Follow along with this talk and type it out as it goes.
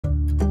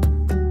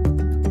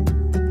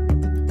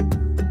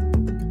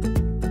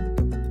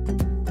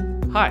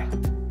Hi,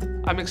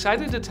 I'm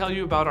excited to tell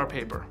you about our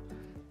paper,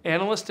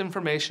 Analyst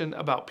Information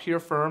About Peer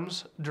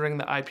Firms During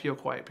the IPO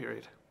Quiet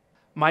Period.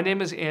 My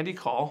name is Andy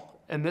Call,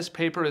 and this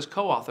paper is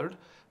co-authored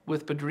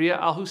with Badria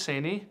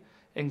Al-Husseini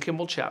and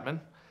Kimball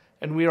Chapman,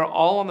 and we are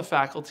all on the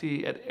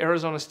faculty at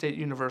Arizona State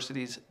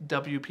University's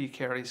W.P.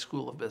 Carey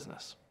School of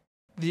Business.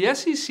 The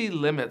SEC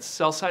limits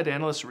sell-side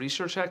analyst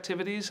research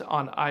activities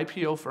on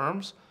IPO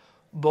firms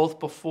both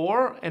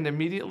before and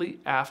immediately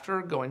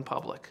after going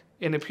public,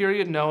 in a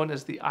period known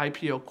as the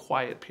IPO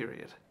quiet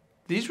period.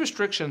 These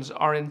restrictions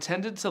are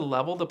intended to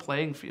level the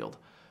playing field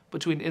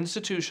between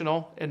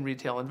institutional and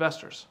retail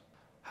investors.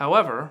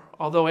 However,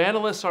 although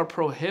analysts are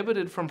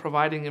prohibited from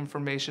providing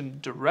information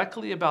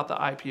directly about the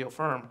IPO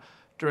firm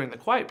during the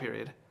quiet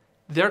period,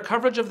 their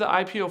coverage of the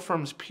IPO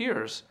firm's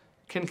peers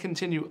can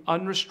continue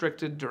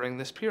unrestricted during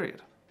this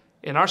period.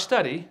 In our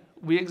study,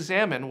 we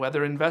examine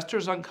whether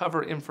investors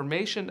uncover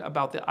information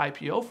about the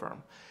IPO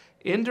firm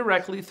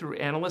indirectly through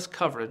analyst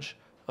coverage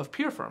of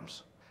peer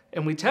firms,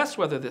 and we test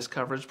whether this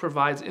coverage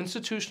provides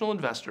institutional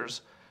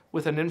investors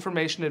with an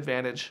information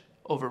advantage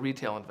over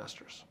retail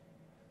investors.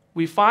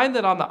 We find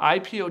that on the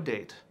IPO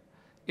date,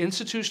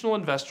 institutional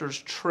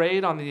investors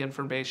trade on the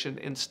information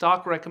in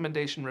stock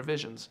recommendation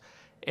revisions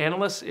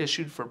analysts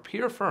issued for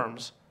peer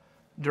firms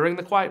during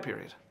the quiet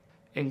period.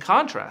 In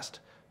contrast,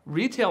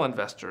 retail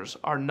investors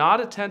are not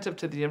attentive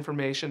to the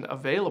information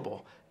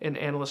available in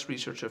analyst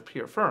research of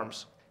peer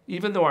firms,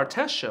 even though our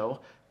tests show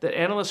that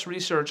analyst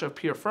research of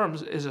peer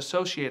firms is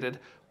associated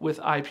with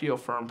IPO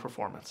firm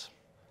performance.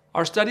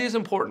 Our study is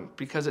important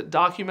because it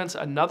documents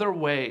another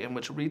way in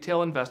which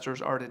retail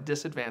investors are at a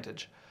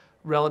disadvantage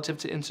relative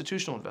to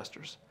institutional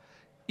investors,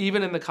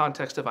 even in the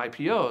context of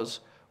IPOs,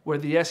 where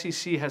the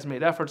SEC has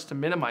made efforts to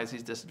minimize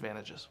these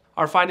disadvantages.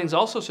 Our findings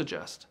also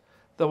suggest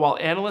that while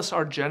analysts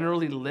are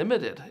generally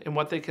limited in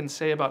what they can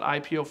say about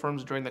IPO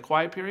firms during the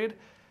quiet period,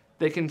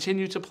 they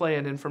continue to play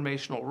an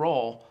informational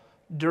role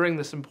during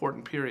this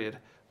important period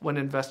when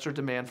investor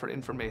demand for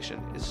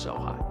information is so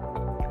high.